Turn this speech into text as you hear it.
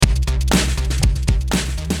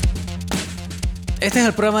Este es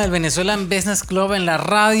el programa del Venezuelan Business Club en la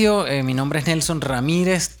radio. Mi nombre es Nelson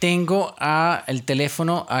Ramírez. Tengo al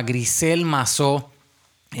teléfono a Grisel Mazó,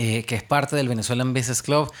 que es parte del Venezuelan Business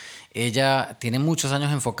Club. Ella tiene muchos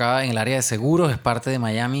años enfocada en el área de seguros, es parte de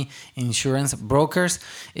Miami Insurance Brokers,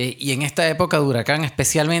 y en esta época de huracán,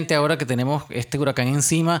 especialmente ahora que tenemos este huracán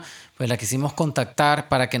encima, pues la quisimos contactar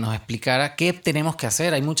para que nos explicara qué tenemos que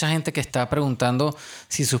hacer. Hay mucha gente que está preguntando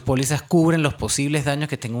si sus pólizas cubren los posibles daños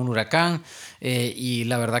que tenga un huracán, y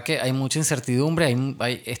la verdad que hay mucha incertidumbre.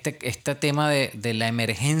 Hay este tema de la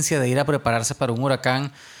emergencia de ir a prepararse para un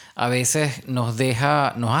huracán a veces nos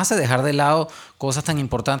hace dejar de lado cosas tan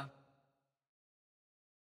importantes.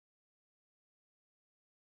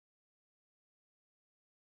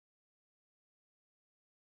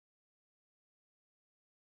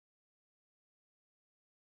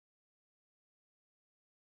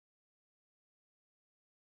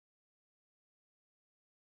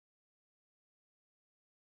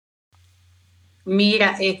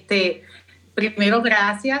 Mira, primero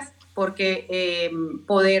gracias porque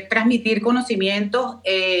poder transmitir conocimientos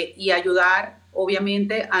y ayudar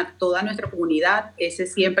obviamente a toda nuestra comunidad, ese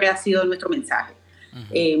siempre ha sido nuestro mensaje.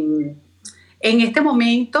 Uh-huh. En este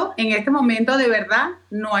momento de verdad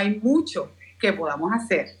no hay mucho que podamos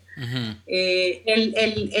hacer. Uh-huh.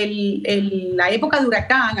 La época de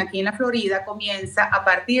huracán aquí en la Florida comienza a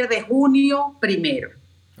partir de junio 1.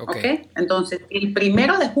 ¿Okay? Entonces, el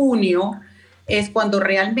 1 de junio es cuando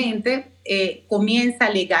realmente comienza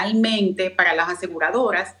legalmente para las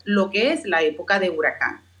aseguradoras lo que es la época de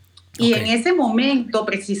huracán. Y en ese momento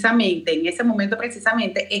precisamente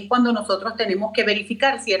es cuando nosotros tenemos que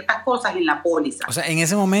verificar ciertas cosas en la póliza. O sea, ¿en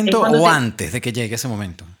ese momento o antes de que llegue ese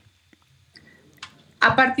momento?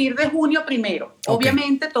 A partir de junio 1.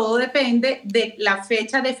 Obviamente todo depende de la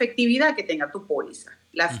fecha de efectividad que tenga tu póliza.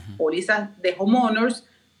 Las uh-huh. pólizas de homeowners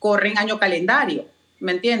corren año calendario,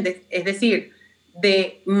 ¿me entiendes? Es decir,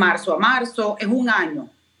 de marzo a marzo es un año,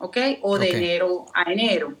 ¿ok? O de enero a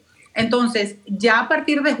enero. Entonces, ya a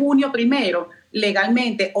partir de junio 1,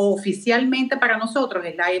 legalmente o oficialmente para nosotros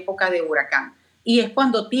es la época de huracán. Y es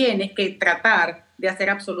cuando tienes que tratar de hacer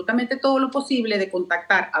absolutamente todo lo posible de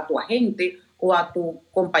contactar a tu agente o a tu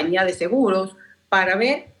compañía de seguros para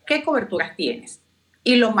ver qué coberturas tienes.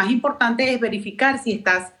 Y lo más importante es verificar si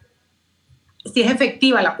es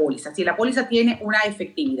efectiva la póliza, si la póliza tiene una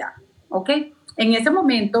efectividad, ¿ok? En ese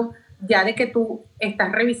momento, ya de que tú estás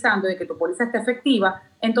revisando, de que tu póliza está efectiva,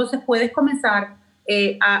 entonces puedes comenzar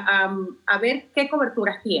a ver qué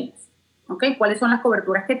coberturas tienes, ¿ok? ¿Cuáles son las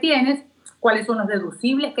coberturas que tienes? ¿Cuáles son los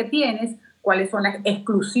deducibles que tienes? ¿Cuáles son las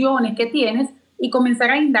exclusiones que tienes? Y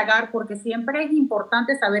comenzar a indagar, porque siempre es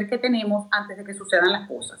importante saber qué tenemos antes de que sucedan las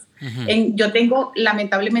cosas. Uh-huh. Yo tengo,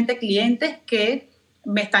 lamentablemente, clientes que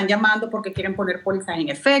me están llamando porque quieren poner pólizas en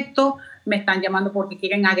efecto, me están llamando porque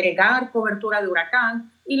quieren agregar cobertura de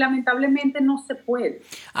huracán y lamentablemente no se puede.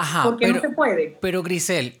 Ajá, ¿Por qué no se puede? Pero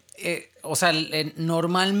Grisel,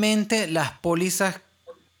 normalmente las pólizas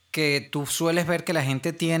que tú sueles ver que la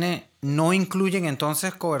gente tiene no incluyen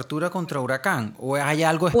entonces cobertura contra huracán, ¿o hay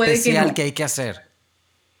algo especial que hay que hacer?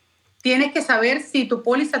 Tienes que saber si tu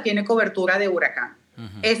póliza tiene cobertura de huracán.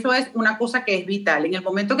 Uh-huh. Eso es una cosa que es vital. En el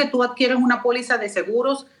momento que tú adquieres una póliza de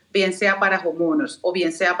seguros, bien sea para homeowners o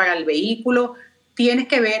bien sea para el vehículo, tienes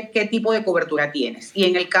que ver qué tipo de cobertura tienes. Y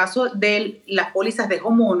en el caso de las pólizas de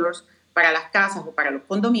homeowners, para las casas o para los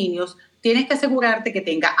condominios, tienes que asegurarte que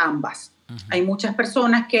tenga ambas. Uh-huh. Hay muchas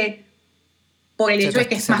personas que, por el hecho de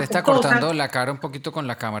que es más costosa... Se te está cortando la cara un poquito con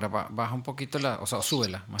la cámara. Baja un poquito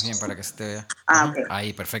súbela, más bien, para que se te vea. Okay.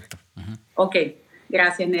 Ahí, perfecto. Uh-huh. Ok.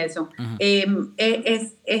 Gracias, Nelson. Uh-huh.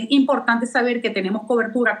 Es importante saber que tenemos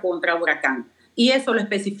cobertura contra huracán y eso lo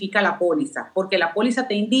especifica la póliza, porque la póliza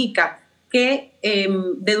te indica qué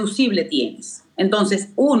deducible tienes. Entonces,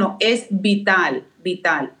 es vital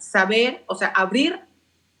saber, o sea, abrir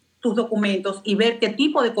tus documentos y ver qué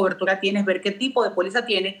tipo de cobertura tienes, ver qué tipo de póliza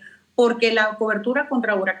tienes, porque la cobertura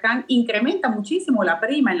contra huracán incrementa muchísimo la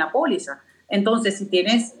prima en la póliza. Entonces,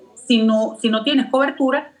 si no tienes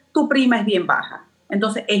cobertura, tu prima es bien baja.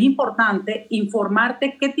 Entonces, es importante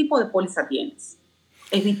informarte qué tipo de póliza tienes.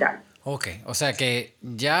 Es vital. Ok, o sea que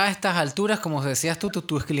ya a estas alturas, como decías tú,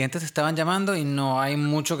 tus clientes te estaban llamando y no hay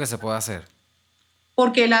mucho que se pueda hacer.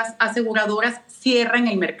 Porque las aseguradoras cierran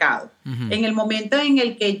el mercado. Uh-huh. En el momento en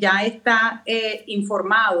el que ya está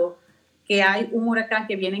informado que hay un huracán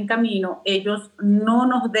que viene en camino, ellos no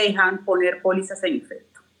nos dejan poner pólizas en efecto.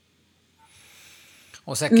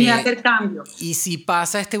 O sea que, ni hacer cambios. Y si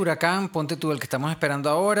pasa este huracán, ponte tú el que estamos esperando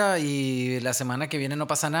ahora y la semana que viene no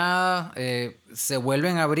pasa nada, ¿se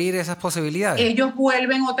vuelven a abrir esas posibilidades? Ellos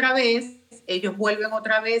vuelven otra vez ellos vuelven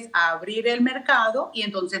otra vez a abrir el mercado y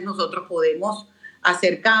entonces nosotros podemos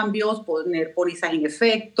hacer cambios, poner pólizas en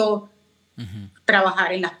efecto,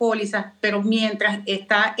 trabajar en las pólizas, pero mientras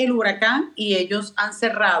está el huracán y ellos han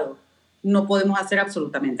cerrado, no podemos hacer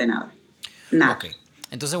absolutamente nada. Nada. Ok.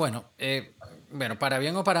 Entonces, bueno, para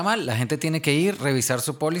bien o para mal, la gente tiene que ir, revisar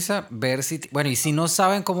su póliza, ver si... Bueno, y si no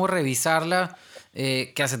saben cómo revisarla,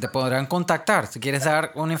 ¿qué hacen? Te podrán contactar. Si quieres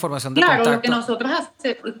dar una información de contacto. Lo que nosotros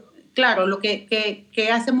hacemos, que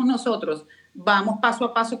hacemos nosotros, vamos paso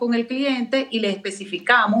a paso con el cliente y le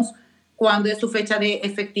especificamos cuándo es su fecha de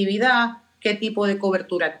efectividad, qué tipo de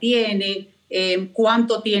cobertura tiene,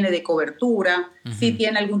 cuánto tiene de cobertura, si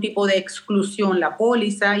tiene algún tipo de exclusión la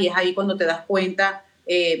póliza, y es ahí cuando te das cuenta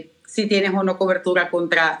si tienes o no cobertura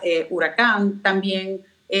contra huracán. También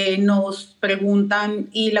nos preguntan,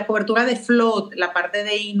 y la cobertura de flood, la parte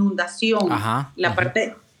de inundación, la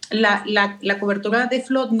cobertura de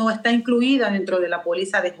flood no está incluida dentro de la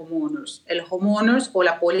póliza de homeowners. El homeowners o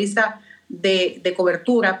la póliza de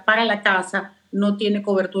cobertura para la casa no tiene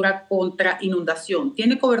cobertura contra inundación.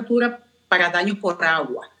 Tiene cobertura para daños por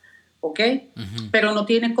agua, ¿ok? Pero no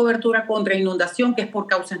tiene cobertura contra inundación, que es por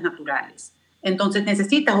causas naturales. Entonces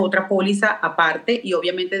necesitas otra póliza aparte y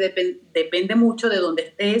obviamente depende mucho de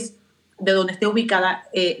dónde esté ubicada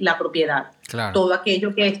la propiedad. Claro. Todo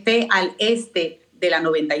aquello que esté al este de la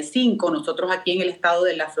 95, nosotros aquí en el estado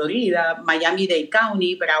de la Florida, Miami-Dade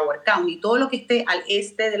County, Broward County, todo lo que esté al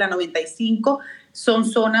este de la 95 son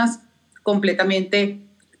zonas completamente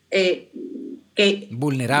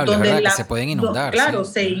vulnerables, ¿verdad? Que se pueden inundar. Claro,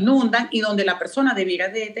 sí. Se inundan y donde la persona debiera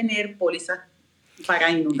de tener pólizas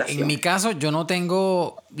para inundación. En mi caso, yo no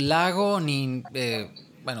tengo lago ni...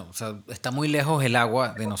 está muy lejos el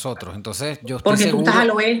agua de nosotros, entonces yo estoy Porque seguro...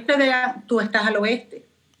 tú estás al oeste.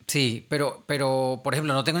 Sí, pero, por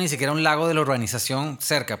ejemplo, no tengo ni siquiera un lago de la urbanización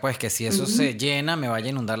cerca, pues que si eso se llena me vaya a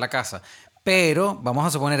inundar la casa. Pero, vamos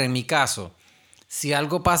a suponer, en mi caso, si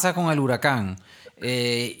algo pasa con el huracán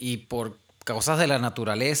y por causas de la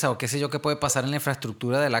naturaleza o qué sé yo que puede pasar en la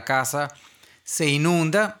infraestructura de la casa, se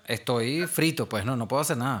inunda, estoy frito, pues no puedo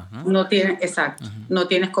hacer nada. No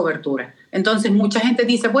tienes cobertura. Entonces mucha gente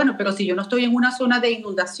dice, bueno, pero si yo no estoy en una zona de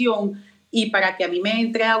inundación y para que a mí me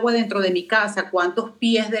entre agua dentro de mi casa, ¿cuántos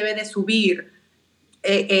pies debe de subir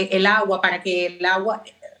el agua para que el agua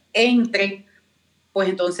entre? Pues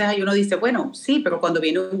entonces ahí uno dice, bueno, sí, pero cuando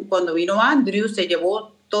vino Andrew se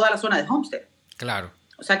llevó toda la zona de Homestead. Claro.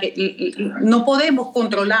 O sea que no podemos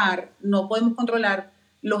controlar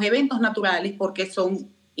los eventos naturales porque son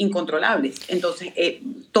incontrolables. Entonces,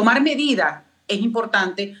 tomar medidas es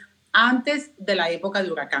importante antes de la época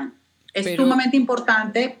de huracán. Es sumamente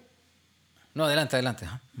importante. No, adelante.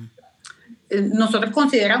 Nosotros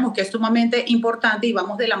consideramos que es sumamente importante y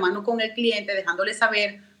vamos de la mano con el cliente, dejándole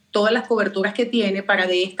saber todas las coberturas que tiene para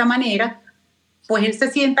de esta manera, pues él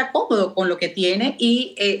se sienta cómodo con lo que tiene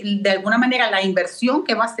y de alguna manera la inversión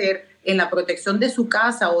que va a hacer en la protección de su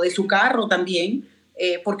casa o de su carro también,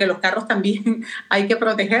 porque los carros también hay que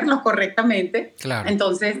protegerlos correctamente. Claro.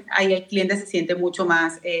 Entonces ahí el cliente se siente mucho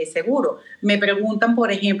más seguro. Me preguntan,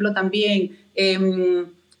 por ejemplo, también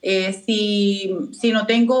si no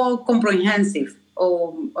tengo comprehensive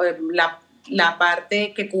o la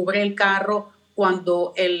parte que cubre el carro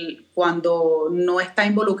cuando no está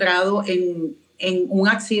involucrado en un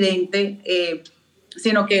accidente,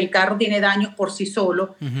 sino que el carro tiene daños por sí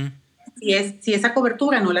solo. Si esa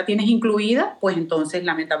cobertura no la tienes incluida, pues entonces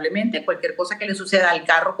lamentablemente cualquier cosa que le suceda al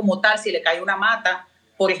carro como tal, si le cae una mata,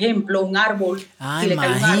 por ejemplo, un árbol, si le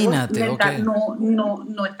cae un árbol,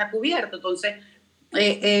 no está cubierto. Entonces,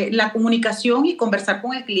 la comunicación y conversar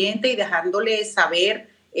con el cliente y dejándole saber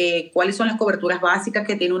cuáles son las coberturas básicas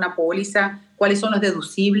que tiene una póliza, cuáles son los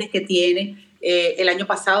deducibles que tiene. El año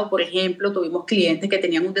pasado, por ejemplo, tuvimos clientes que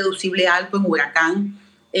tenían un deducible alto en huracán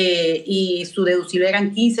y su deducible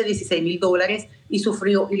eran $15,000-$16,000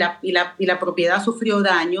 y la propiedad sufrió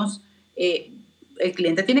daños. El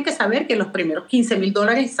cliente tiene que saber que los primeros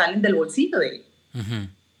 $15,000 salen del bolsillo de él.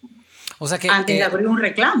 O sea antes de abrir un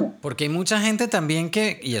reclamo. Porque hay mucha gente también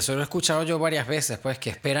y eso lo he escuchado yo varias veces, pues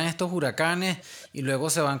que esperan estos huracanes y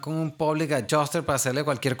luego se van con un public adjuster para hacerle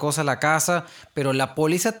cualquier cosa a la casa, pero la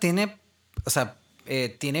póliza tiene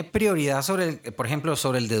prioridad por ejemplo,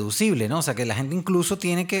 sobre el deducible, ¿no? O sea, que la gente incluso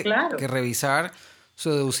tiene que revisar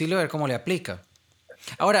su deducible a ver cómo le aplica.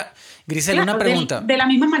 Ahora, Grisel, una pregunta. De la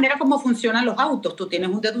misma manera como funcionan los autos. Tú tienes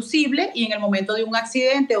un deducible y en el momento de un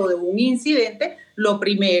accidente o de un incidente, lo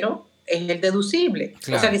primero es el deducible.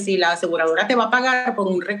 Claro. O sea que si la aseguradora te va a pagar por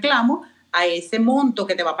un reclamo, a ese monto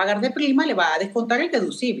que te va a pagar de prima le va a descontar el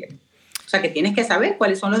deducible. O sea que tienes que saber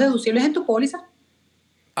cuáles son los deducibles en tu póliza.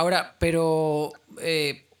 Ahora, pero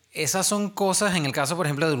esas son cosas en el caso, por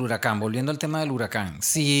ejemplo, del huracán, volviendo al tema del huracán.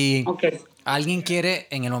 Si Ok. alguien quiere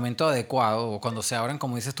en el momento adecuado o cuando se abran,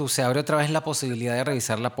 como dices tú, se abre otra vez la posibilidad de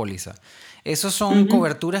revisar la póliza. ¿Esos son Ujú.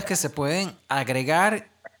 coberturas que se pueden agregar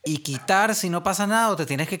y quitar si no pasa nada o te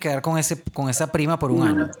tienes que quedar con esa prima por un No,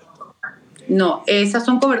 año? no. No, esas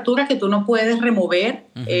son coberturas que tú no puedes remover.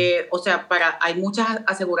 Ujú. O sea, hay muchas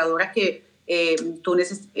aseguradoras que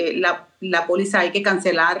la póliza hay que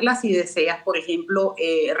cancelarla si deseas, por ejemplo,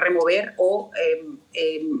 remover o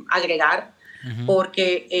agregar, Ujú.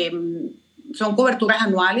 porque son coberturas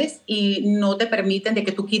anuales y no te permiten de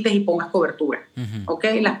que tú quites y pongas cobertura. Ujú. ¿Ok?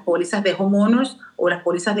 Las pólizas de homeowners o las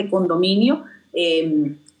pólizas de condominio,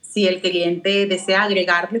 si el cliente desea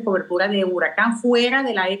agregarle cobertura de huracán fuera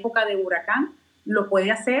de la época de huracán, lo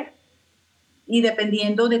puede hacer, y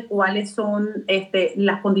dependiendo de cuáles son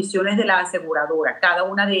las condiciones de la aseguradora. Cada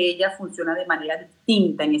una de ellas funciona de manera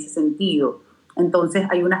distinta en ese sentido. Entonces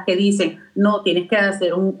hay unas que dicen, no, tienes que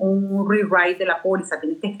hacer un rewrite de la póliza,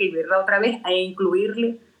 tienes que escribirla otra vez e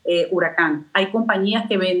incluirle huracán. Hay compañías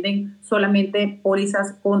que venden solamente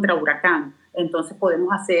pólizas contra huracán. Entonces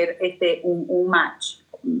podemos hacer un match,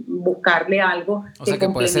 buscarle algo O sea que que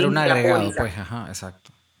puede ser un complemente la agregado, póliza. pues, ajá,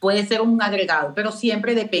 exacto. Puede ser un agregado, pero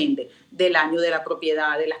siempre depende del año de la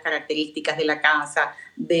propiedad, de las características de la casa,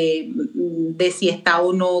 de si está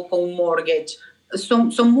o no con un mortgage.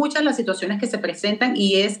 Son muchas las situaciones que se presentan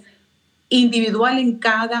y es individual en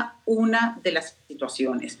cada una de las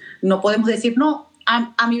situaciones. No podemos decir, no,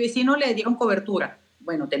 a mi vecino le dieron cobertura.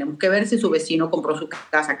 Bueno, tenemos que ver si su vecino compró su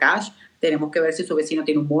casa cash, tenemos que ver si su vecino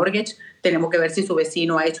tiene un mortgage, tenemos que ver si su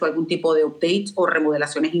vecino ha hecho algún tipo de updates o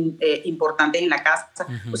remodelaciones importantes en la casa.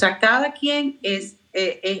 O Ujú. sea, cada quien es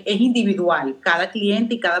individual, cada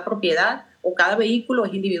cliente y cada propiedad o cada vehículo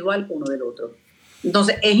es individual uno del otro.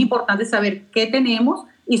 Entonces, es importante saber qué tenemos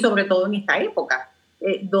y sobre todo en esta época,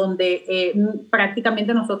 donde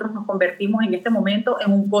prácticamente nosotros nos convertimos en este momento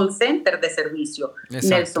en un call center de servicio,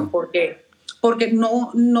 Exacto. Nelson, porque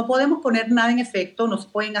no podemos poner nada en efecto, no se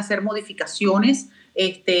pueden hacer modificaciones.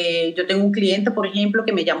 Yo tengo un cliente, por ejemplo,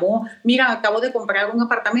 que me llamó, mira, acabo de comprar un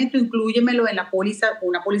apartamento, inclúyemelo en la póliza,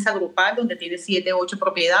 una póliza grupal donde tiene 7, 8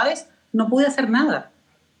 propiedades. No pude hacer nada.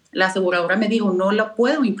 La aseguradora me dijo, no la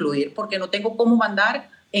puedo incluir porque no tengo cómo mandar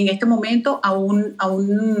en este momento a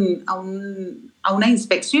una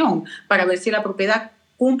inspección para ver si la propiedad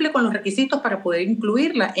cumple con los requisitos para poder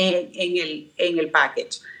incluirla en el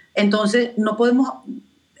package. Entonces, no podemos,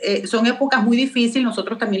 son épocas muy difíciles.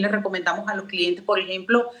 Nosotros también les recomendamos a los clientes, por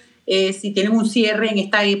ejemplo, si tienen un cierre en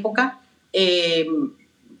esta época,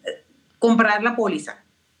 comprar la póliza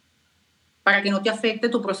para que no te afecte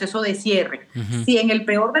tu proceso de cierre. Ujú. Si en el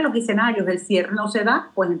peor de los escenarios el cierre no se da,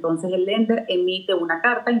 pues entonces el lender emite una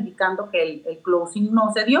carta indicando que el closing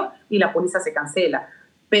no se dio y la póliza se cancela.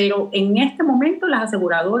 Pero en este momento las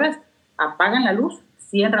aseguradoras apagan la luz,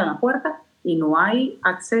 cierran la puerta y no hay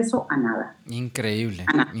acceso a nada. Increíble,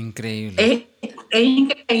 A nada. increíble. Es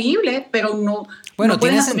increíble, pero Bueno, no pueden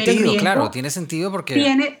tiene asumir el sentido, claro, riesgo. tiene sentido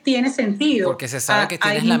Tiene sentido. porque se sabe que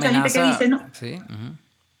Hay tienes la mucha gente que amenaza, dice, no, sí. Ujú.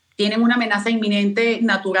 tienen una amenaza inminente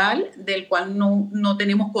natural del cual no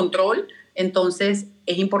tenemos control. Entonces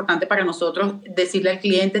es importante para nosotros decirle al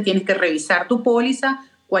cliente, tienes que revisar tu póliza,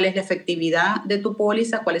 cuál es la efectividad de tu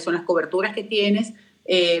póliza, cuáles son las coberturas que tienes,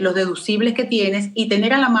 los deducibles que tienes, y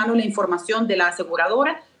tener a la mano la información de la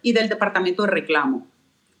aseguradora y del departamento de reclamo.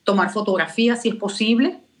 Tomar fotografías si es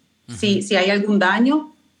posible, Ujú. si hay algún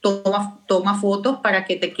daño, toma fotos para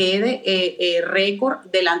que te quede récord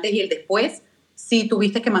del antes y el después. Si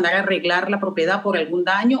tuviste que mandar a arreglar la propiedad por algún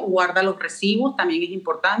daño, guarda los recibos, también es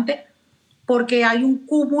importante, porque hay un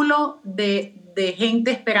cúmulo de gente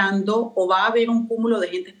esperando, o va a haber un cúmulo de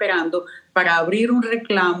gente esperando para abrir un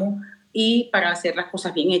reclamo y para hacer las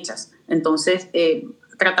cosas bien hechas. Entonces,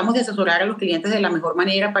 tratamos de asesorar a los clientes de la mejor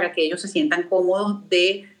manera para que ellos se sientan cómodos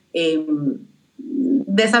de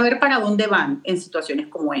saber para dónde van en situaciones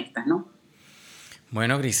como estas, ¿no?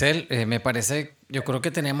 Bueno, Grisel, me parece, yo creo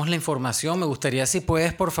que tenemos la información. Me gustaría si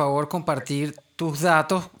puedes, por favor, compartir tus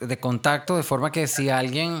datos de contacto de forma que si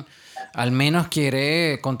alguien al menos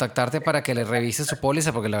quiere contactarte para que le revise su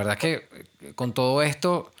póliza, porque la verdad que con todo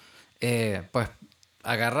esto, pues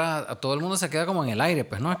agarra, a todo el mundo se queda como en el aire,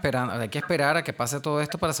 pues no esperando, hay que esperar a que pase todo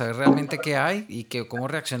esto para saber realmente qué hay y cómo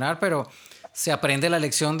reaccionar, pero se aprende la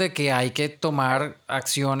lección de que hay que tomar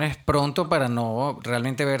acciones pronto para no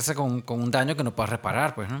realmente verse con un daño que no puedas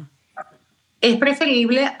reparar, pues, ¿no? Es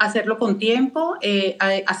preferible hacerlo con tiempo,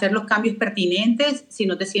 hacer los cambios pertinentes si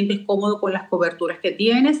no te sientes cómodo con las coberturas que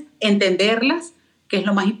tienes, entenderlas, que es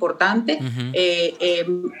lo más importante.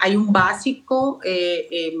 Hay un básico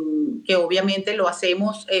que obviamente lo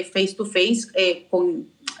hacemos face to face, con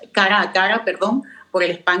cara a cara, perdón, por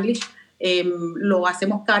el Spanglish. Lo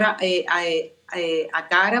hacemos cara a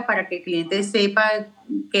cara para que el cliente sepa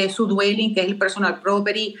qué es su dwelling, qué es el personal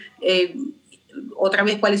property, otra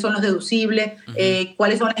vez cuáles son los deducibles,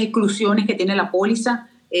 cuáles son las exclusiones que tiene la póliza.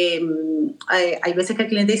 Hay veces que el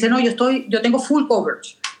cliente dice, no, yo tengo full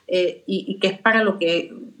coverage, y qué es para lo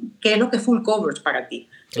qué es lo que es full coverage para ti.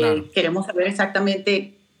 Claro. Queremos saber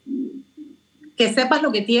exactamente, que sepas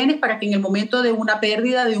lo que tienes para que en el momento de una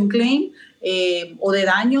pérdida, de un claim o de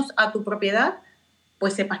daños a tu propiedad,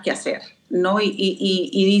 pues sepas qué hacer, ¿no?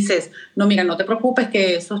 Y dices, no, mira, no te preocupes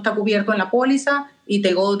que eso está cubierto en la póliza y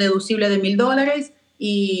tengo deducible de $1,000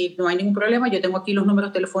 y no hay ningún problema. Yo tengo aquí los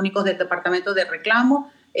números telefónicos del departamento de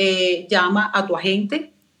reclamo. Llama a tu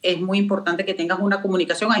agente. Es muy importante que tengas una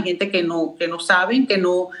comunicación. Hay gente que no saben, que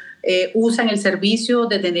no usan el servicio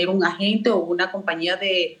de tener un agente o una compañía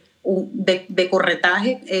de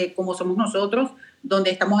corretaje, como somos nosotros, donde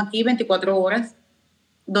estamos aquí 24 horas,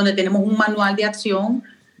 donde tenemos un manual de acción,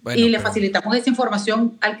 y le facilitamos esa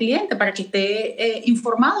información al cliente para que esté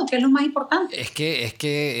informado, que es lo más importante. Es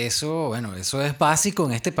que eso es básico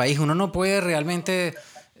en este país. Uno no puede realmente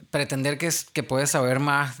pretender que puede saber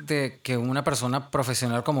más de que una persona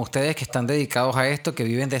profesional como ustedes, que están dedicados a esto, que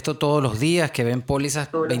viven de esto todos los días, que ven pólizas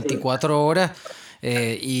 24 horas.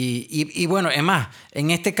 Y bueno, es más,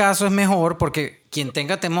 en este caso es mejor porque quien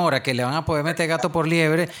tenga temor a que le van a poder meter gato por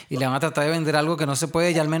liebre y le van a tratar de vender algo que no se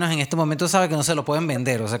puede, ya al menos en este momento sabe que no se lo pueden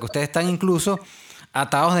vender. O sea, que ustedes están incluso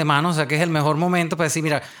atados de manos, o sea, que es el mejor momento para decir,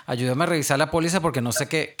 mira, ayúdame a revisar la póliza porque no sé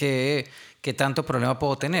qué tanto problema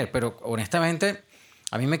puedo tener. Pero honestamente,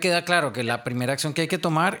 a mí me queda claro que la primera acción que hay que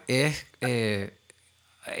tomar es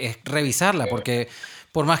revisarla, porque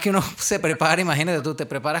por más que uno se prepare, imagínate tú, te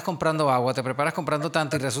preparas comprando agua, te preparas comprando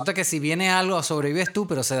tanto y resulta que si viene algo sobrevives tú,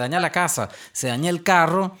 pero se daña la casa, se daña el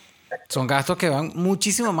carro, son gastos que van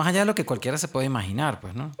muchísimo más allá de lo que cualquiera se puede imaginar,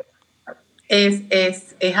 pues, ¿no? Es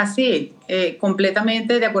así,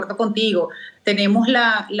 completamente de acuerdo contigo. Tenemos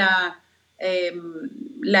la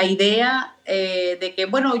idea de que,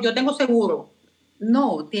 bueno, yo tengo seguro.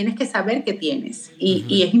 No, tienes que saber qué tienes.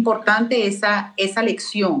 Y es importante esa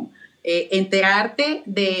lección. Enterarte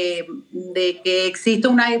de que existe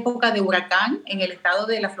una época de huracán en el estado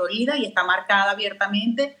de la Florida y está marcada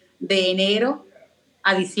abiertamente de enero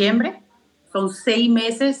a diciembre. Son 6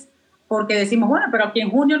 meses, porque decimos, bueno, pero aquí en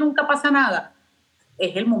junio nunca pasa nada.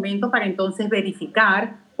 Es el momento para entonces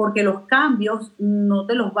verificar, porque los cambios no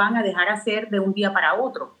te los van a dejar hacer de un día para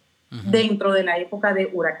otro dentro de la época de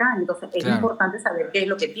huracán. Entonces es importante saber qué es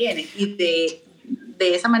lo que tienes y de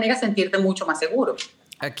esa manera sentirte mucho más seguro.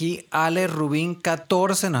 Aquí Ale Rubín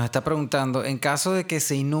 14 nos está preguntando, en caso de que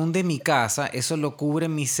se inunde mi casa, ¿eso lo cubre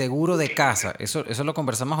mi seguro de casa? Eso lo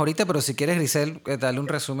conversamos ahorita, pero si quieres, Grisel, dale un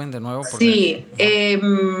resumen de nuevo. Sí,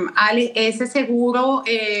 Ale, ese seguro,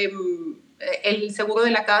 el seguro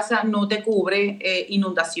de la casa no te cubre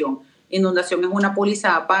inundación. Inundación es una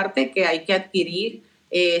póliza aparte que hay que adquirir.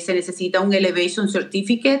 Se necesita un Elevation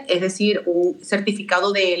Certificate, es decir, un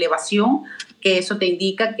certificado de elevación, que eso te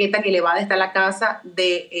indica qué tan elevada está la casa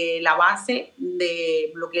de la base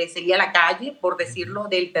de lo que sería la calle, por decirlo,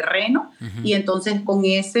 del terreno. Y entonces con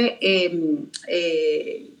ese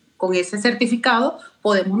certificado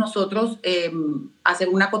podemos nosotros hacer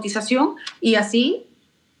una cotización y así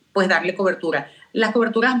pues darle cobertura. Las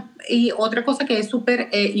coberturas, y otra cosa que es súper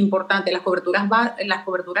importante, las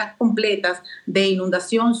coberturas completas de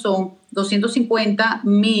inundación son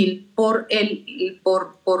 $250,000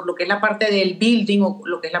 por lo que es la parte del building o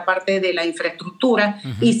lo que es la parte de la infraestructura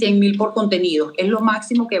y $100,000 por contenido. Es lo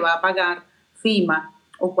máximo que va a pagar FEMA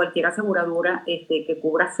o cualquier aseguradora que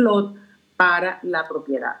cubra flood para la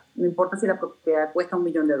propiedad. No importa si la propiedad cuesta $1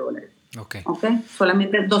 millón. Okay.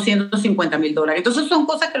 Solamente $250,000. Entonces son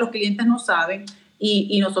cosas que los clientes no saben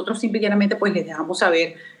y nosotros simplemente pues les dejamos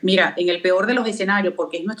saber, mira, en el peor de los escenarios,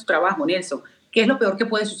 porque es nuestro trabajo, Nelson, ¿qué es lo peor que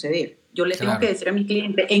puede suceder? Yo le tengo que decir a mi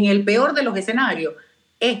cliente, en el peor de los escenarios,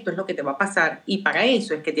 esto es lo que te va a pasar y para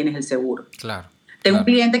eso es que tienes el seguro. Claro. Tengo un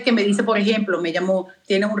cliente que me dice, por ejemplo, me llamó,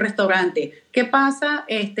 tiene un restaurante. ¿Qué pasa?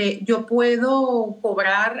 Yo puedo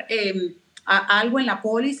cobrar algo en la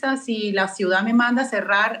póliza si la ciudad me manda a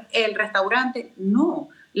cerrar el restaurante. No,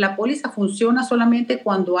 la póliza funciona solamente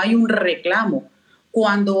cuando hay un reclamo,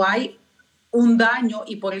 cuando hay un daño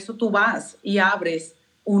y por eso tú vas y abres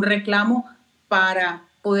un reclamo para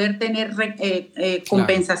poder tener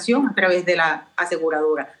compensación a través de la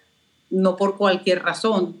aseguradora. No por cualquier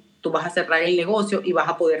razón tú vas a cerrar el negocio y vas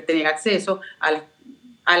a poder tener acceso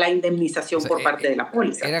a a la indemnización por parte de la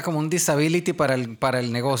póliza. Era como un disability para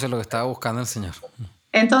el negocio lo que estaba buscando el señor.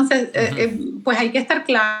 Entonces, pues hay que estar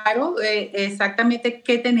claro exactamente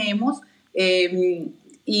qué tenemos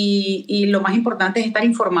y lo más importante es estar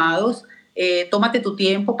informados. Tómate tu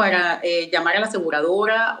tiempo para llamar a la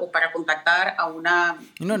aseguradora o para contactar a una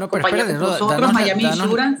compañía como nosotros, Miami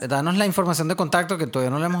Insurance. Danos la información de contacto que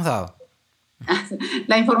todavía no le hemos dado.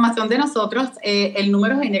 La información de nosotros, el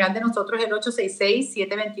número general de nosotros es el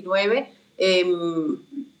 866-729.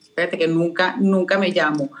 Espérate que nunca me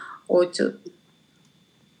llamo.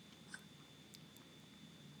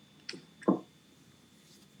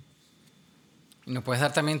 ¿Nos puedes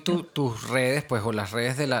dar también tus redes, pues, o las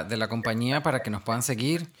redes de la compañía para que nos puedan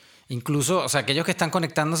seguir? Incluso, o sea, aquellos que están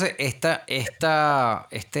conectándose,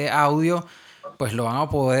 este audio, pues lo van a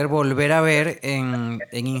poder volver a ver en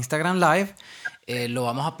Instagram Live. Lo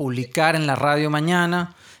vamos a publicar en la radio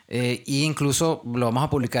mañana e incluso lo vamos a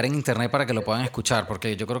publicar en internet para que lo puedan escuchar,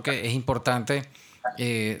 porque yo creo que es importante,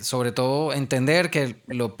 sobre todo, entender que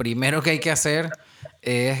lo primero que hay que hacer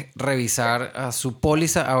es revisar a su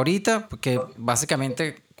póliza ahorita, porque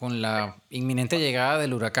básicamente con la inminente llegada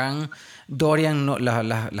del huracán Dorian,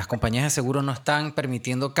 las compañías de seguro no están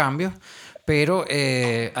permitiendo cambios, pero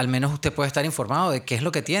al menos usted puede estar informado de qué es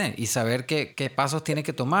lo que tiene y saber qué pasos tiene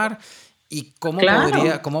que tomar y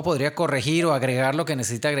cómo podría corregir o agregar lo que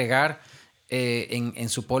necesita agregar en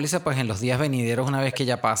su póliza, pues en los días venideros una vez que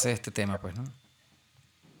ya pase este tema, pues, ¿no?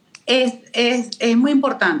 Es muy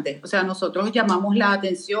importante. O sea, nosotros llamamos la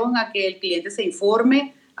atención a que el cliente se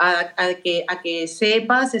informe, a que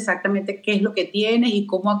sepas exactamente qué es lo que tienes y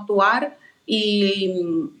cómo actuar.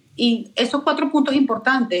 Y esos 4 puntos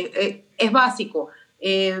importantes es básico.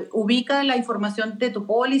 Ubica la información de tu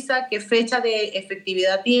póliza, qué fecha de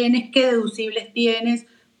efectividad tienes, qué deducibles tienes,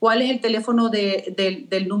 cuál es el teléfono del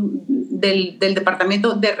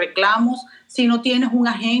departamento de reclamos. Si no tienes un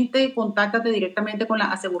agente, contáctate directamente con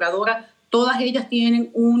la aseguradora. Todas ellas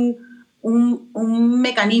tienen un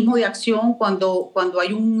mecanismo de acción cuando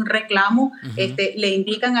hay un reclamo. Uh-huh. Le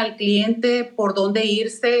indican al cliente por dónde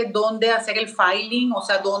irse, dónde hacer el filing, o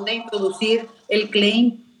sea, dónde introducir el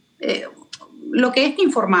claim. Lo que es que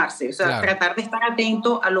informarse, o sea, claro, tratar de estar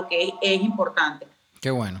atento a lo que es importante.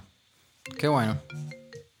 Qué bueno, qué bueno.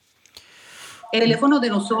 El teléfono de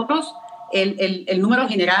nosotros, el número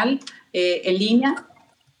general en línea,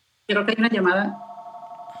 creo que hay una llamada.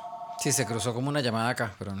 Sí, se cruzó como una llamada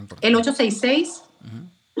acá, pero no importa. El 866.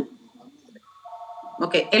 Uh-huh.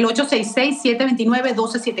 Ok, el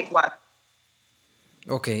 866-729-1274.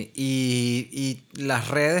 Ok, ¿y las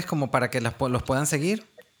redes como para que los puedan seguir?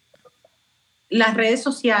 Las redes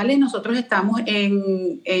sociales, nosotros estamos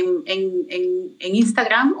en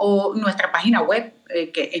Instagram o nuestra página web,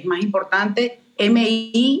 que es más importante,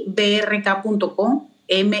 mibrk.com,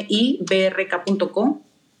 mibrk.com.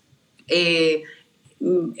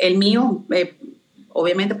 El mío,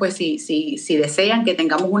 obviamente, pues si desean que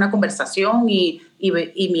tengamos una conversación y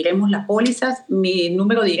miremos las pólizas, mi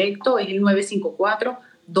número directo es el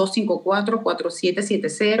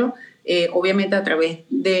 954-254-4770. Obviamente a través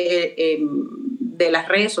de las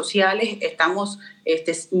redes sociales estamos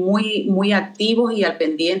muy, muy activos y al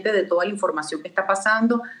pendiente de toda la información que está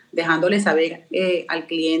pasando, dejándole saber al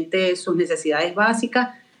cliente sus necesidades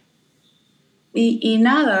básicas y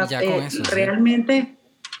nada, eso, realmente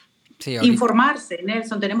sí, informarse,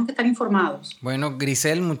 Nelson, tenemos que estar informados. Bueno,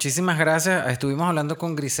 Grisel, muchísimas gracias. Estuvimos hablando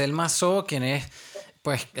con Grisel Mazó, quien es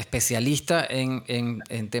pues especialista en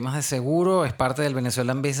temas de seguro, es parte del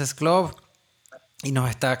Venezuelan Business Club y nos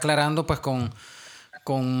está aclarando pues con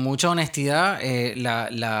mucha honestidad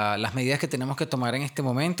las medidas que tenemos que tomar en este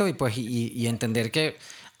momento y entender que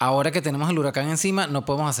ahora que tenemos el huracán encima no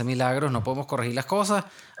podemos hacer milagros, no podemos corregir las cosas,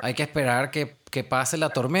 hay que esperar que pase la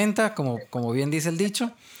tormenta, como bien dice el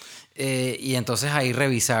dicho, y entonces ahí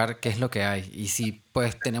revisar qué es lo que hay. Y si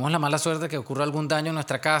pues tenemos la mala suerte de que ocurra algún daño en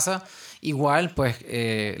nuestra casa, igual pues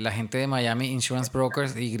la gente de Miami Insurance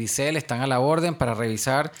Brokers y Grisel están a la orden para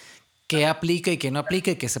revisar qué aplica y qué no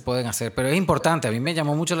aplica y qué se pueden hacer. Pero es importante, a mí me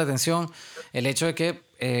llamó mucho la atención el hecho de que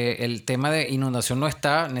el tema de inundación no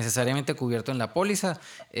está necesariamente cubierto en la póliza.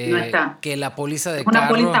 No está. Que la póliza de una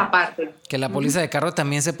carro... póliza aparte. Que la póliza de carro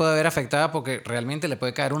también se puede ver afectada porque realmente le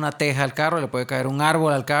puede caer una teja al carro, le puede caer un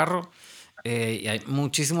árbol al carro. Y hay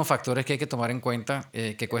muchísimos factores que hay que tomar en cuenta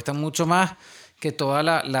que cuestan mucho más que toda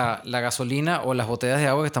la gasolina o las botellas de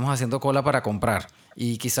agua que estamos haciendo cola para comprar.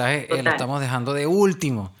 Y quizás lo estamos dejando de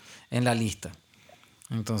último en la lista.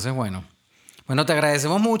 Entonces, bueno, te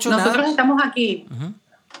agradecemos mucho. Nosotros estamos aquí. Uh-huh.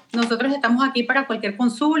 Nosotros estamos aquí para cualquier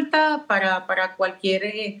consulta, para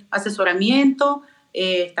cualquier asesoramiento.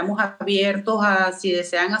 Estamos abiertos a si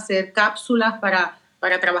desean hacer cápsulas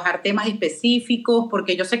para trabajar temas específicos,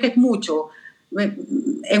 porque yo sé que es mucho.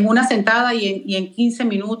 En una sentada y en 15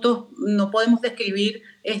 minutos no podemos describir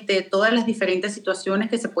todas las diferentes situaciones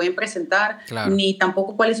que se pueden presentar, claro, ni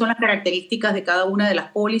tampoco cuáles son las características de cada una de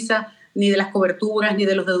las pólizas, ni de las coberturas, ni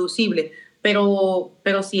de los deducibles. Pero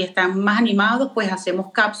si están más animados, pues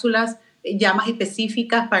hacemos cápsulas ya más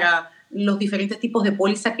específicas para los diferentes tipos de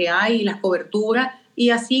póliza que hay y las coberturas,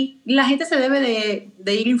 y así la gente se debe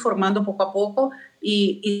de ir informando poco a poco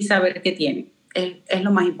y saber qué tiene. Es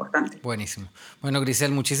lo más importante. Buenísimo. Bueno,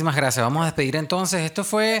 Grisel, muchísimas gracias. Vamos a despedir entonces. Esto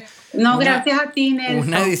fue gracias a ti, Nelson.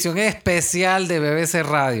 Una edición especial de BBC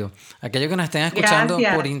Radio. Aquellos que nos estén escuchando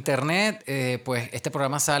por internet, pues este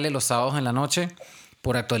programa sale los sábados en la noche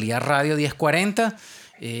por Actualidad Radio 1040.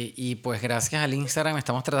 Y pues gracias al Instagram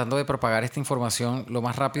estamos tratando de propagar esta información lo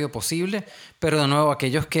más rápido posible. Pero de nuevo,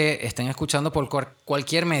 aquellos que estén escuchando por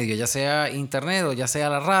cualquier medio, ya sea internet o ya sea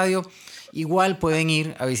la radio, igual pueden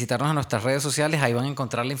ir a visitarnos en nuestras redes sociales, ahí van a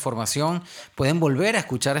encontrar la información. Pueden volver a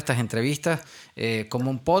escuchar estas entrevistas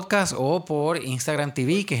como un podcast o por Instagram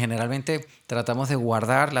TV, que generalmente tratamos de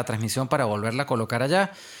guardar la transmisión para volverla a colocar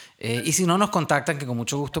allá. Y si no nos contactan, que con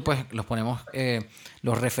mucho gusto pues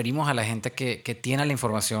los referimos a la gente que tiene la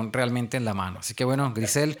información realmente en la mano. Así que bueno,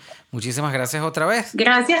 Grisel, muchísimas gracias otra vez.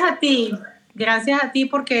 Gracias a ti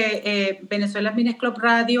porque Venezuela Business Club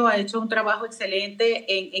Radio ha hecho un trabajo excelente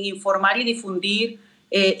en informar y difundir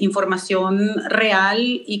información real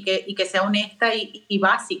y que sea honesta y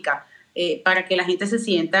básica para que la gente se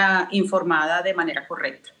sienta informada de manera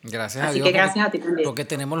correcta. Gracias a Dios. Así que gracias a ti también. Porque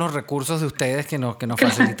tenemos los recursos de ustedes que nos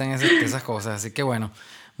facilitan esas cosas. Así que bueno,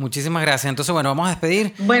 muchísimas gracias. Entonces, bueno, vamos a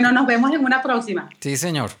despedir. Bueno, nos vemos en una próxima. Sí,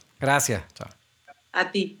 señor. Gracias. Chao.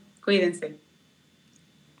 A ti. Cuídense.